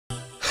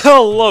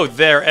Hello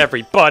there,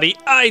 everybody.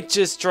 I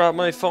just dropped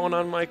my phone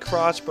on my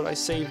crotch, but I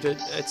saved it.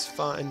 It's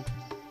fine.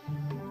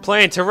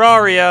 Playing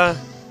Terraria.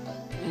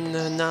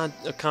 Not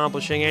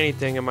accomplishing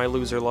anything in my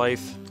loser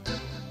life.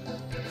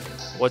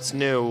 What's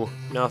new?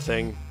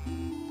 Nothing.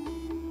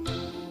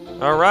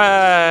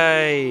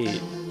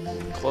 Alright.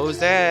 Close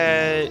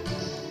that.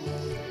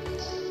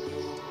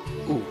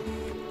 Ooh.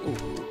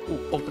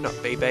 Ooh. Open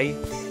up, baby.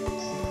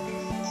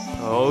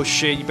 Oh,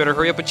 shit. You better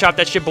hurry up and chop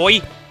that shit, boy.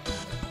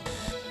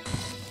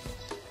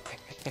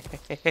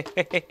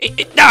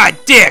 Ah,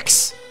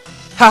 dicks!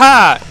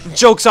 Haha!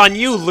 Joke's on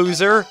you,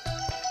 loser!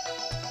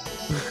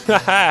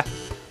 Haha!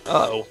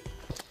 Uh-oh.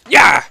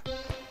 Yeah!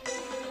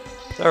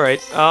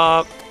 Alright,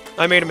 I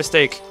made a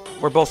mistake.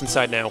 We're both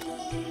inside now.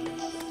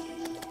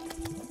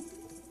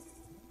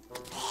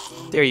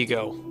 There you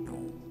go.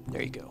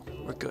 There you go.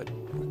 We're good.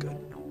 We're good.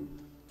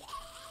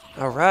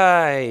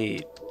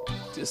 Alright.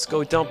 Just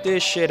go dump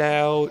this shit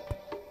out.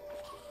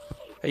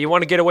 Hey, you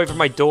want to get away from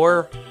my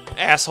door,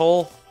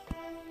 asshole?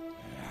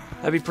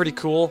 That'd be pretty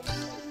cool.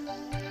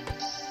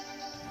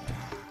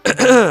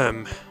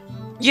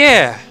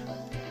 Yeah!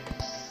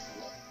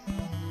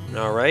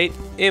 Alright,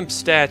 imp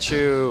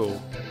statue.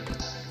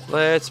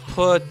 Let's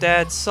put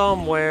that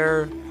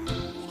somewhere.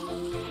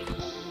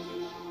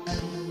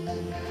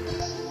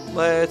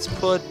 Let's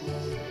put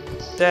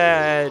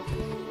that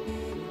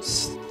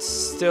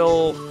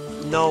still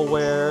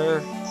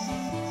nowhere.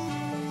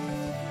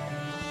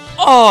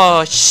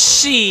 Oh,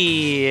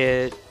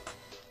 shit!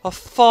 A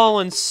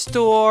fallen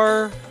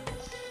store.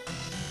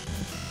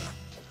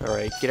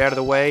 Alright, get out of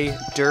the way.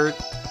 Dirt.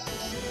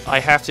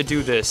 I have to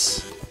do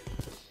this.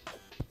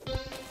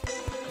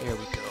 There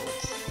we go.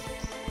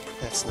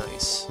 That's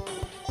nice.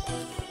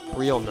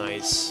 Real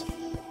nice.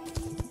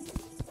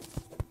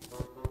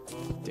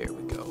 There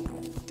we go.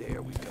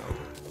 There we go.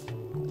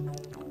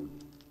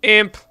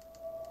 Imp!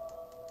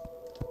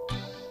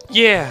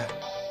 Yeah!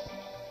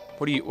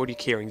 What are you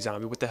carrying,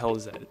 zombie? What the hell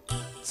is that?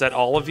 Is that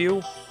all of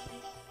you?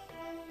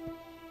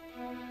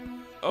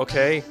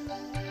 Okay.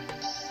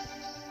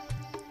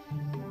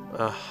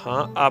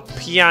 Uh-huh. A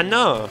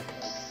piano.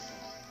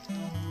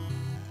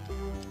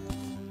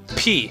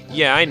 P.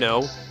 Yeah, I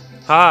know.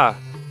 Ha.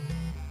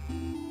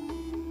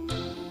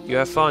 You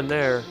have fun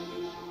there.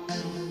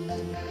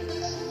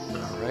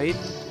 Alright.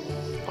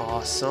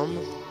 Awesome.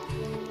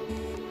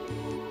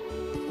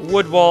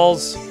 Wood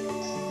walls.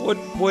 Wood.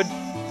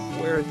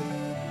 Where are the...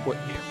 What?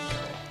 Here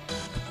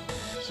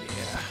we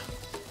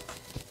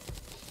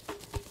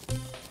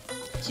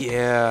go.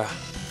 Yeah.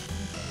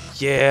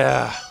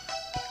 Yeah.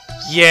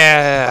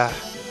 Yeah!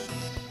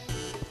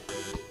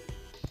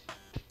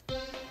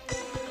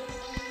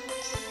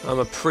 I'm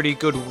a pretty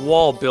good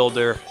wall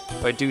builder,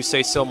 if I do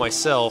say so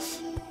myself.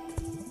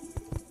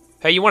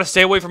 Hey, you want to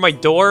stay away from my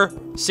door?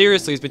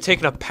 Seriously, it's been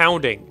taking a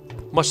pounding.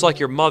 Much like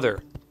your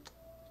mother.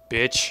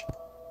 Bitch.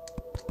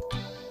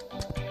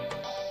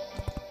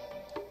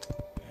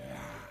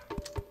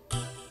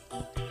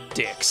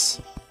 Dicks.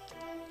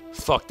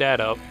 Fuck that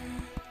up.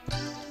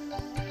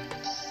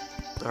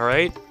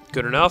 Alright,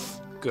 good enough.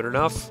 Good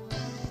enough.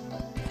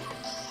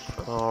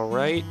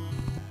 Alright.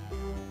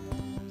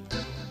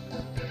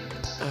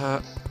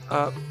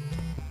 Up.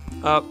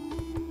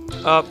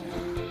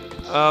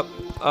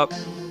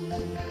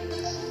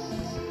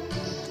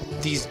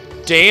 These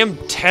damn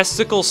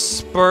testicle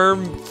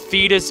sperm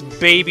fetus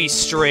baby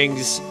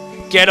strings.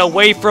 Get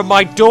away from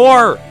my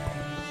door!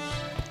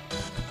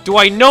 Do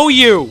I know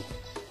you?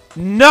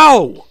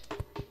 No!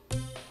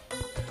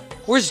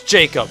 Where's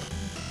Jacob?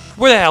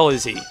 Where the hell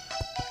is he?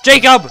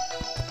 Jacob!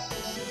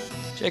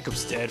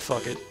 Jacob's dead,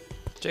 fuck it.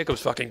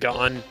 Jacob's fucking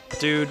gone.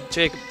 Dude,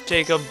 Jakey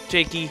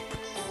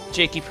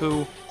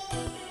poo.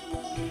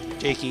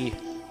 Jakey.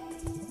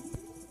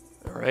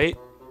 Alright.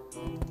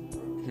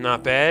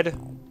 Not bad.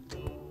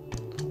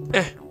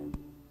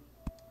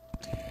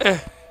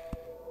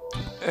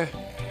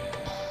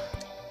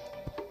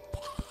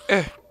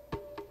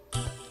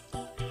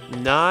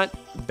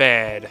 Not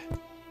bad.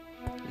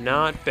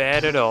 Not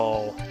bad at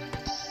all.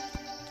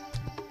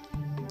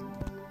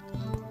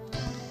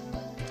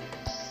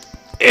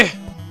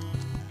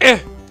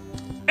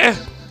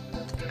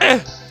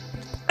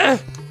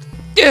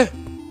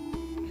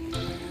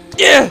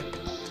 Yeah!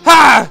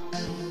 Ha!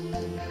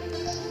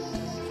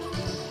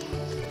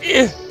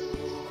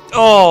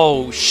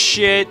 Oh,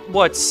 shit.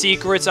 What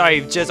secrets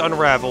I've just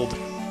unraveled.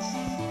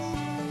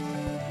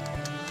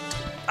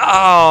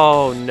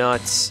 Oh,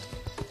 nuts.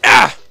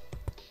 Ah!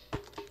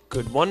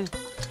 Good one.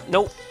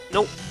 Nope.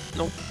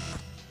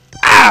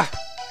 Ah!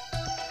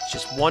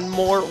 Just one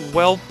more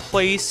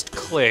well-placed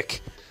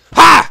click.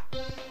 Ha!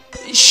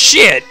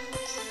 Shit!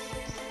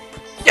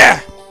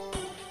 Yeah!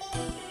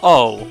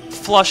 Oh,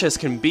 flush as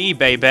can be,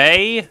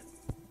 baby.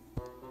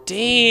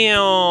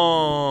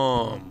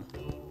 Damn.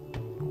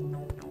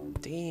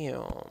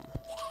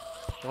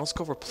 Let's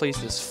go replace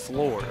this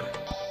floor.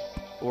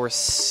 Or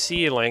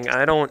ceiling.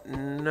 I don't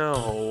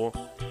know.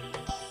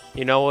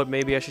 You know what?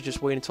 Maybe I should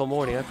just wait until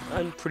morning.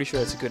 I'm pretty sure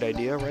that's a good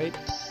idea, right?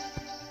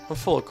 I'm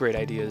full of great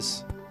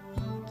ideas.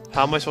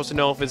 How am I supposed to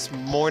know if it's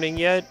morning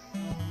yet?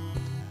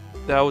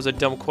 That was a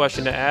dumb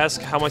question to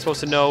ask. How am I supposed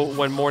to know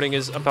when morning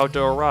is about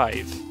to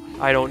arrive?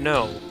 I don't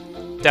know.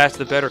 That's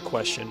the better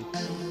question.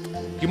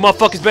 You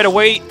motherfuckers better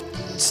wait.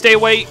 Stay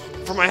away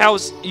from my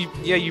house.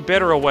 Yeah, you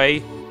better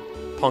away.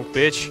 Punk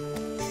bitch.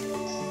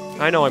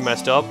 I know I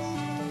messed up.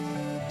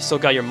 Still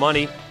got your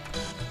money.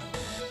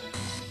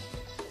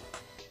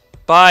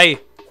 Bye.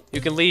 You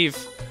can leave.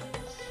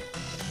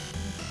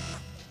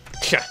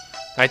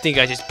 I think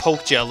I just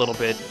poked you a little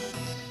bit.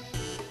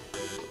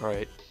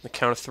 Alright. The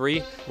count of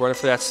 3. Running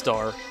for that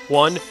star.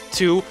 1,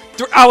 2,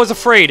 3. I was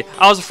afraid.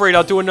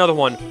 I'll do another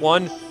one.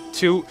 1,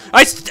 2.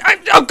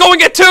 I'm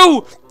going at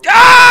 2!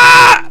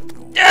 Ah!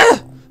 Yeah.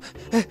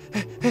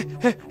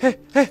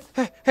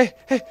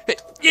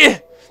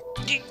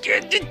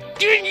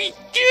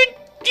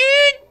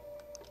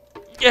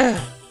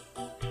 Yeah.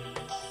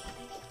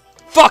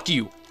 Fuck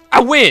you. I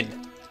win.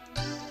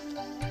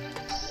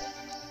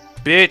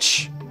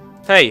 Bitch.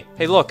 Hey,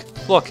 look.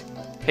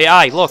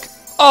 Hey, look.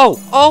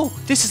 Oh,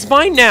 this is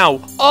mine now.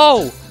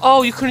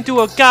 Oh, you couldn't do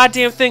a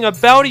goddamn thing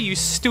about it, you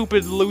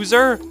stupid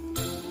loser.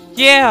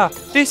 Yeah,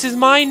 this is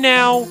mine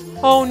now.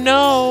 Oh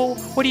no,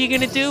 what are you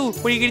gonna do?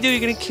 You're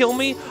gonna kill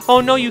me?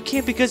 Oh no, you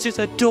can't because there's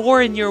a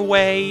door in your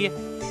way.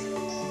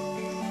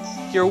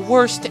 Your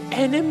worst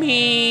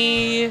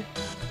enemy.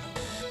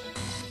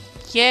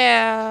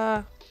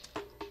 Yeah.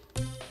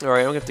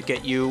 Alright, I'm gonna have to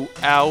get you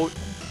out.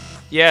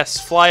 Yes,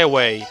 fly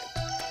away.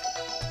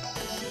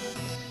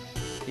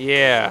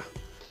 Yeah.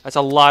 That's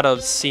a lot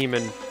of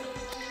semen.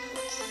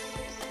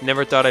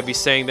 Never thought I'd be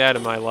saying that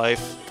in my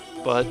life,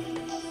 but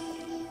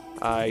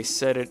I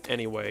said it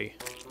anyway.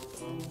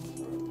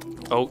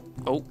 Oh.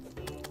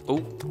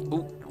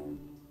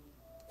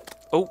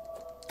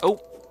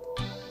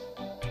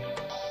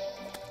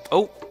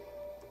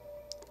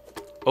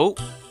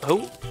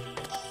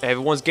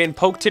 Everyone's getting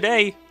poked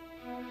today.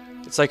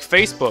 It's like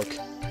Facebook,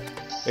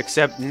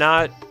 except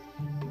not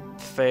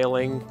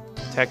failing,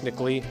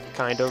 technically,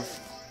 kind of.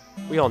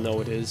 We all know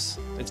it is.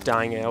 It's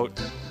dying out.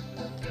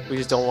 We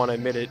just don't want to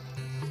admit it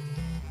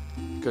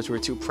because we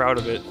were too proud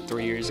of it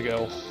 3 years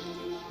ago.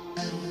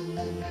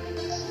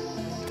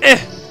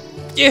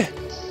 Yeah.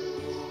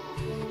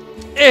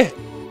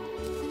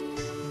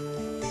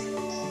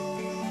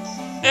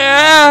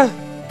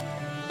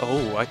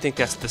 Oh, I think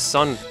that's the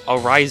sun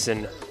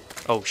arising.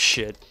 Oh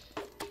shit.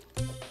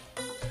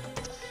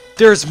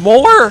 There's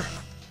more?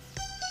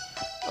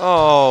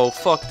 Oh,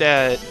 fuck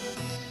that.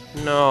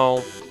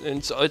 No.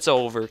 It's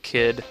over,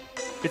 kid.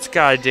 It's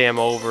goddamn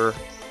over.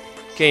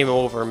 Game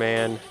over,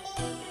 man.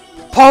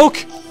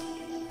 Poke!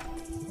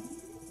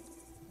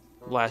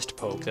 Last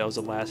poke. That was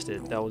the last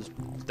it. That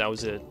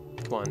was it.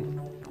 Come on.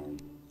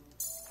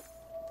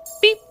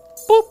 Beep,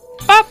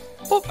 boop, bop,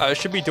 boop. I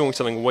should be doing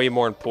something way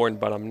more important,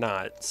 but I'm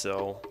not,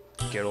 so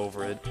get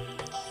over it.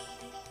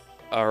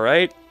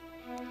 Alright.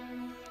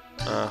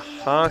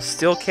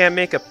 Still can't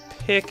make a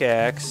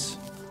pickaxe.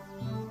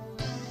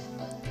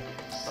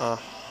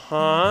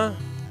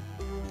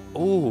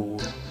 Ooh,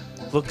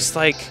 looks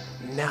like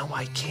now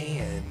I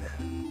can.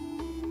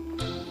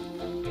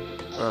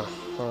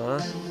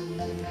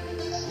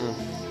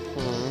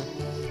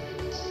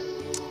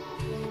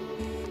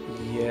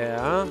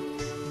 Yeah.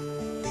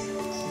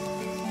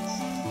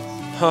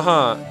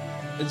 Haha,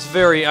 it's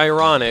very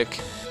ironic.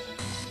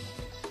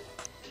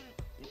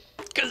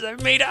 'Cause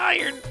I've made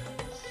iron.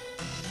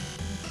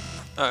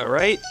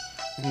 Alright,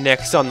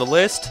 next on the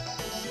list,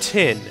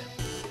 tin.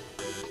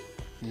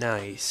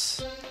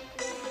 Nice.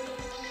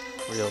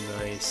 Real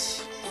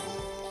nice.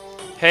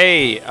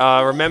 Hey,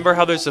 remember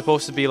how there's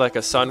supposed to be like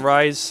a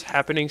sunrise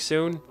happening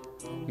soon?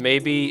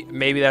 Maybe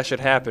that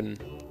should happen.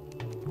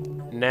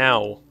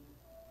 Now.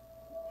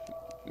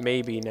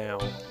 Maybe now.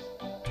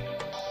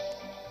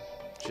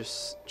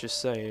 Just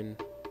saying.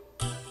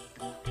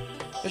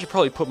 I should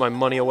probably put my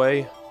money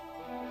away.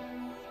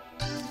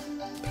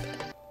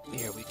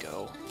 Here we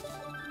go.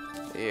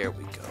 There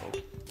we go.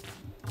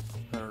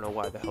 I don't know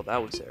why the hell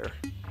that was there.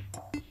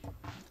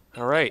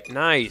 Alright,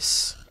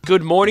 nice.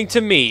 Good morning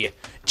to me.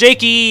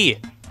 Jakey!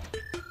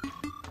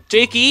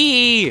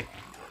 Jakey!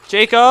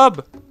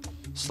 Jacob!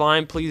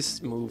 Slime,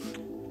 please move.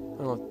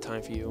 I don't have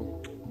time for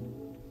you.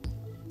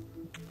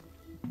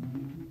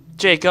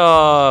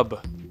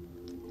 Jacob!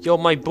 Yo,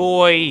 my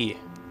boy!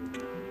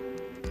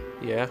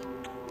 Yeah?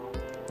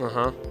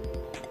 Uh-huh.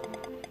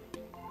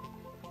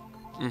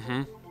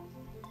 Mm-hmm.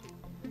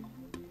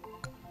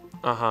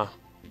 Uh-huh.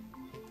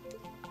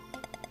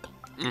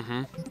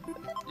 Mm-hmm.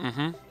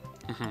 Mm-hmm.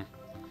 Mm-hmm.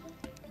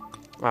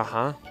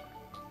 Uh-huh.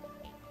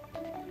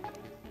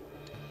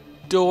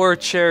 Door,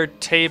 chair,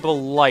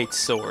 table, light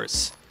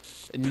source.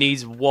 It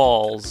needs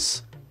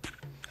walls.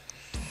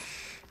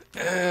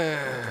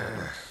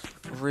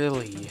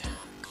 Really?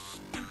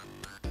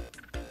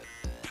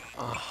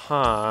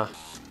 Uh-huh.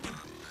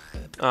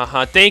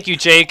 Uh-huh. Thank you,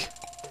 Jake.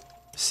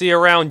 See you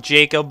around,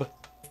 Jacob.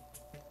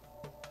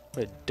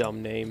 What a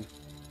dumb name.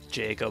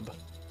 Jacob.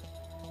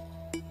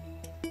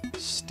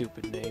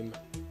 Stupid name.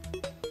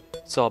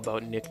 It's all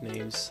about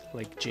nicknames,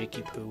 like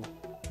Jakey Poo.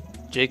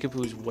 Jakey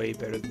Poo's way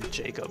better than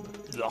Jacob.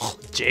 Ugh,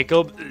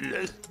 Jacob?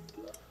 Ugh.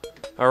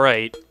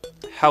 Alright.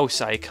 House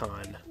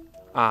icon.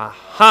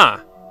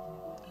 Aha!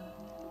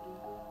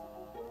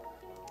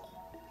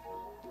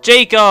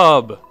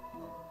 Jacob!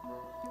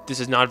 This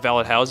is not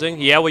valid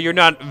housing? Yeah, well, you're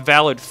not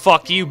valid.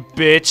 Fuck you,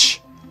 bitch!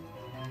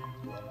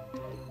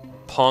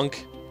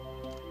 Punk.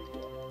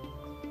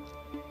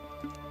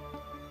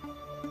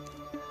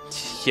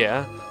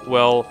 Yeah,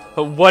 well,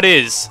 what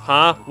is,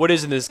 huh? What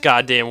is in this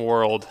goddamn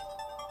world?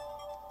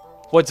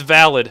 What's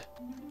valid?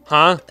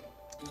 Huh?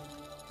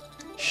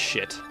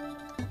 Shit.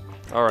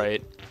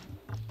 Alright.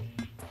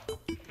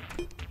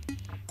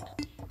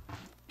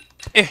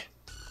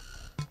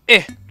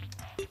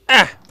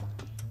 Ah!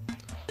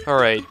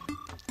 Alright.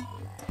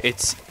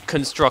 It's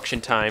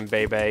construction time,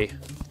 baby.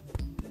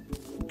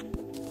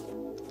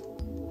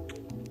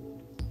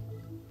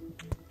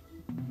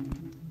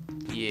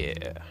 Yeah.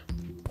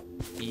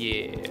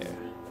 Yeah.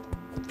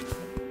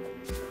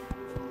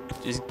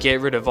 Just get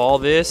rid of all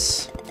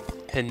this,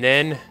 and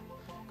then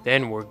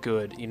we're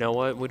good. You know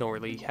what? We don't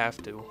really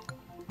have to.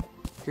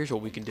 Here's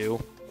what we can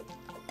do.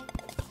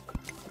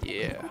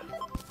 Yeah.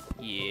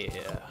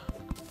 Yeah.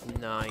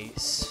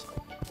 Nice.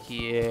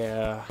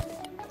 Yeah.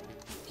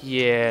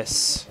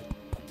 Yes.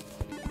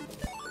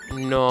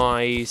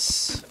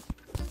 Nice.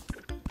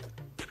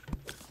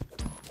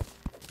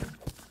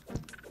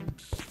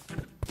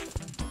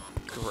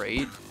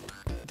 Great.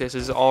 This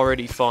is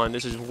already fun.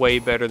 This is way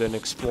better than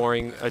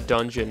exploring a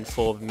dungeon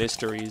full of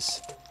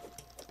mysteries.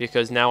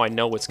 Because now I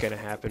know what's gonna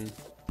happen.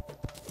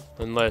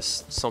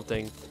 Unless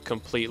something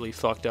completely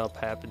fucked up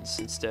happens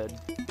instead.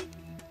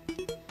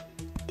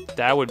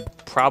 That would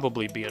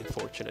probably be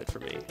unfortunate for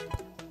me.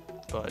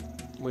 But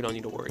we don't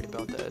need to worry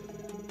about that.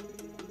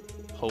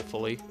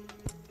 Hopefully.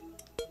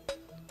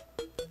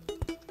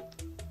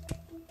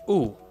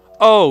 Ooh.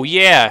 Oh,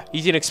 yeah!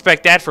 You didn't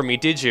expect that from me,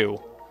 did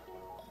you?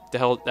 The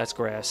hell? That's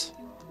grass.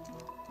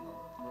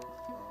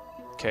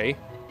 Okay.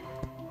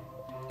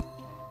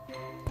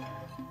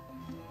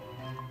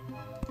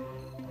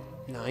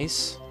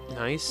 Nice.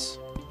 Nice.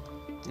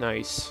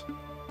 Nice.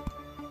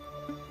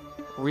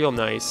 Real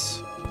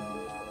nice.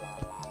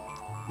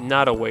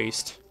 Not a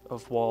waste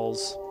of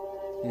walls.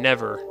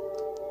 Never.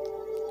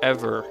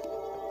 Ever.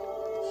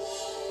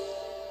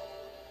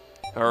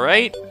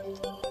 Alright.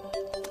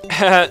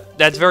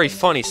 That's very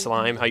funny,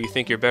 Slime, how you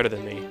think you're better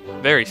than me.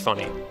 Very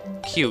funny.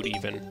 Cute,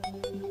 even.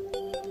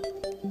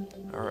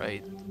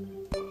 Alright.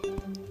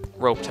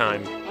 Rope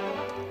time.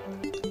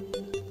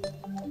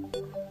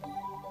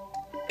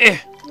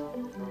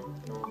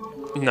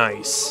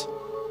 Nice.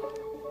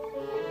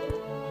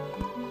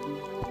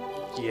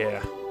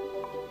 Yeah.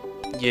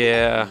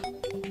 Yeah.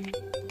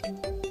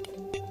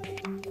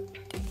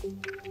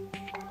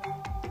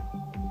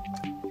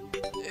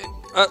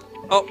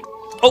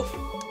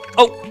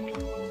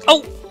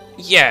 Oh!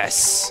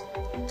 Yes!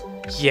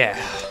 Yeah.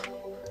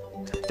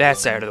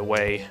 That's out of the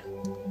way.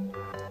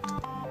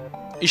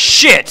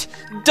 Shit!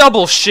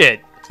 Double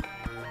shit!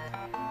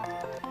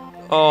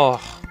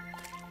 Oh.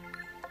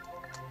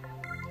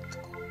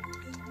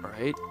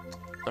 Alright.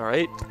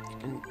 Alright. You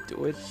can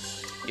do it.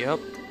 Yep.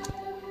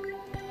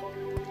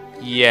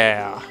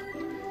 Yeah.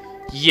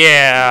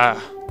 Yeah!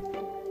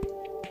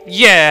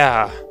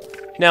 Yeah!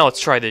 Now let's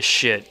try this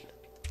shit.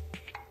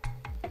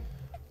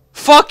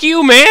 Fuck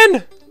you,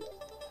 man!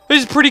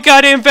 This is pretty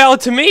goddamn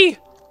valid to me!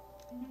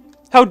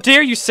 How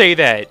dare you say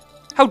that?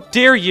 How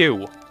dare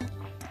you?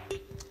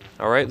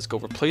 Alright, let's go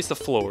replace the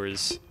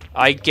floors.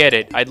 I get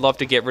it. I'd love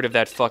to get rid of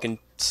that fucking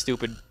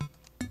stupid...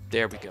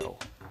 There we go.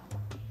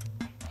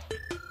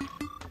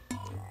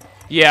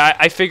 Yeah,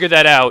 I figured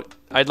that out.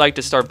 I'd like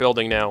to start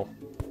building now.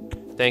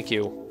 Thank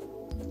you.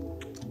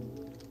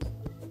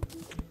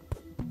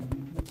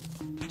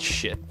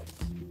 Shit.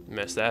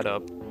 Messed that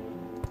up.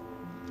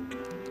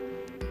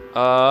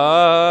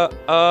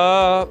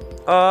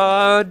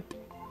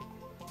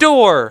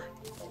 Door!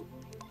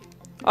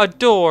 A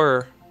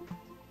door!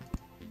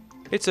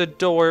 It's a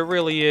door, it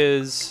really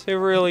is. It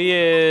really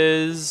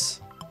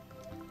is.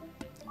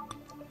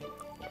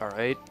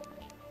 Alright.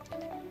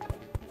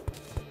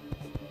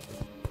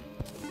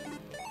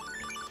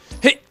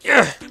 Hey!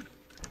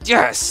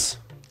 Yes!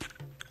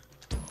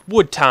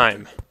 Wood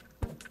time.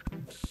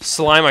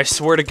 Slime, I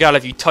swear to God,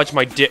 if you touch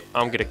my dick,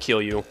 I'm gonna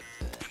kill you.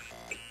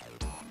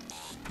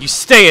 You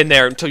stay in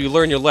there until you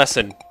learn your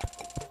lesson.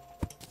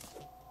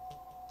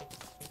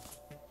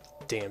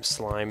 Damn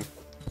slime.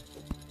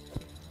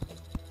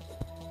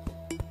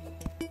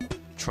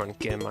 Trying to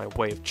get in my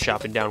way of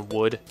chopping down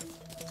wood.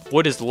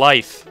 Wood is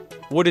life.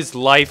 Wood is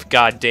life,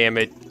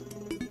 goddammit.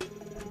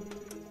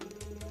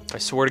 I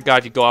swear to God,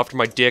 if you go after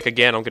my dick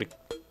again, I'm gonna...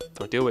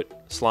 Don't do it.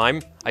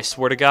 Slime, I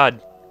swear to God.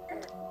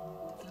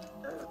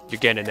 You're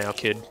getting it now,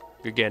 kid.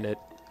 You're getting it.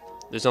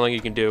 There's nothing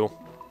you can do.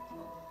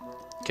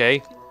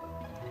 Okay?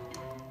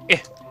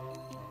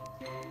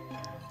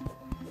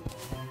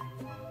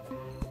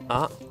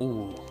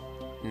 Ooh.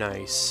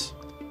 Nice.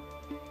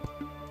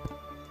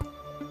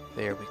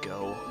 There we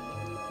go.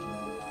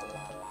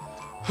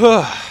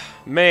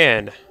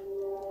 Man.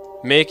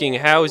 Making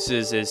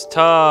houses is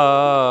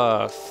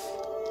tough.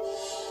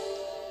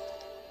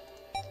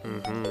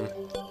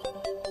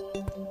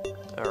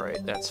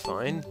 That's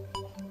fine.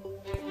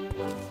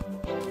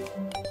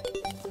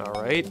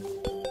 Alright.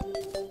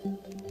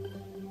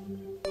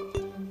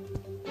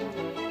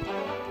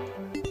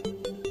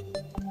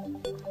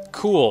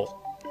 Cool.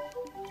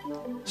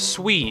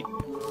 Sweet.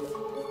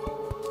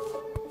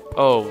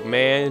 Oh,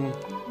 man.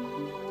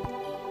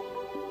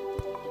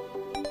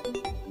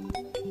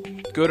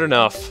 Good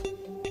enough.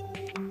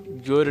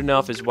 Good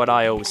enough is what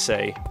I always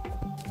say.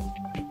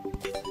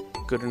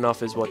 Good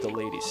enough is what the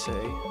ladies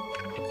say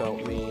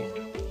about me.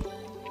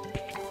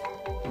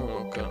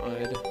 Oh,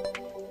 God.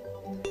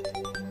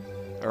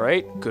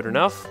 Alright, good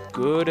enough.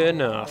 Good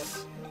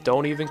enough.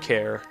 Don't even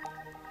care.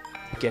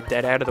 Get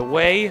that out of the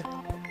way.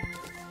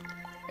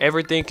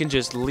 Everything can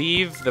just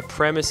leave the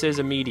premises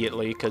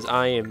immediately, because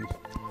I am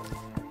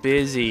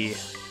busy.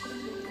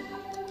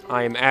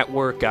 I am at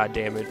work,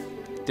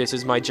 goddammit. This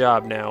is my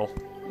job now.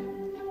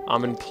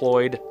 I'm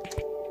employed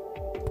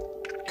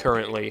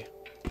currently,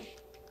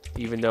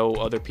 even though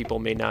other people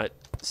may not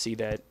see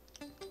that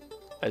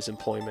as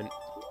employment.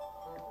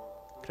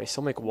 Can I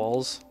still make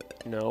walls?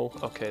 No?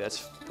 Okay, that's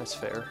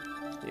fair.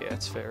 Yeah,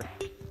 it's fair.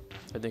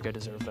 I think I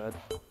deserve that.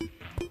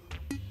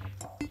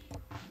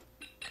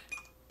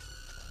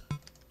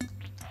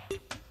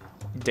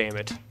 Damn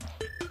it.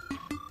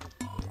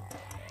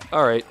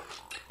 Alright,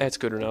 that's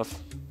good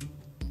enough.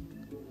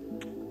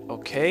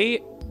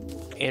 Okay,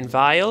 and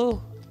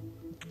vial.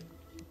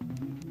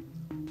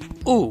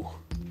 Ooh.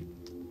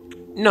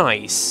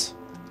 Nice.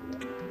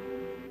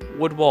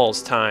 Wood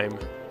walls time.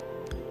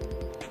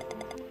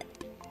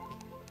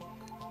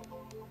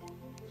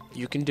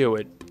 You can do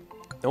it.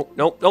 Nope,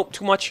 nope, nope,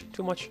 too much,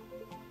 too much.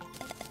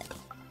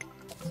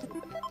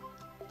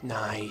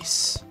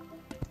 Nice.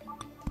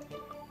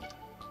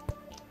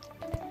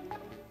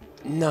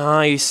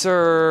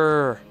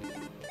 Nicer.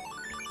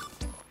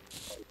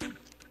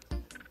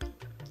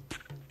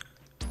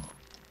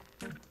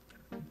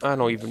 I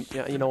don't even,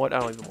 yeah, you know what? I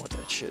don't even want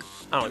that shit.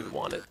 I don't even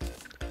want it.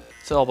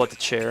 It's all about the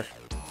chair.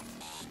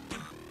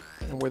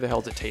 And where the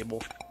hell's the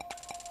table?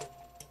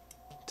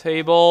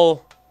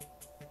 Table.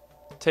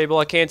 Table,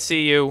 I can't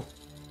see you.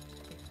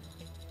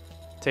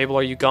 Table,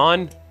 are you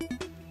gone?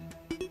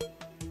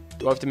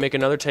 Do I have to make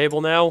another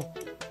table now?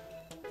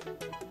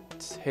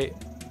 Hey,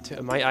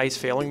 are my eyes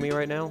failing me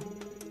right now?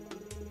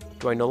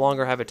 Do I no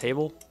longer have a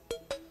table?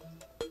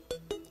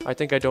 I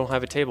think I don't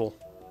have a table.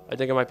 I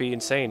think I might be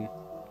insane.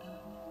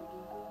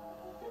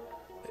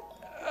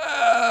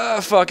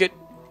 Fuck it.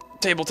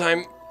 Table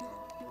time.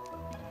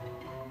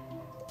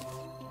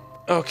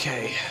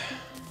 Okay.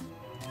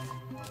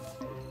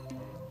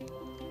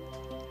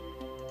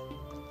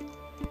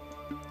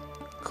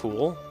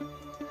 Cool.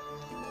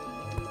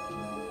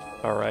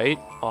 Alright,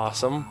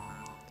 awesome.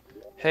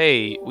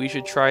 Hey, we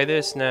should try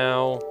this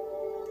now.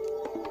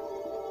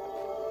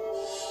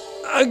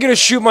 I'm gonna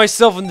shoot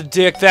myself in the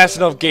dick. That's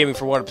enough gaming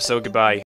for one episode. Goodbye.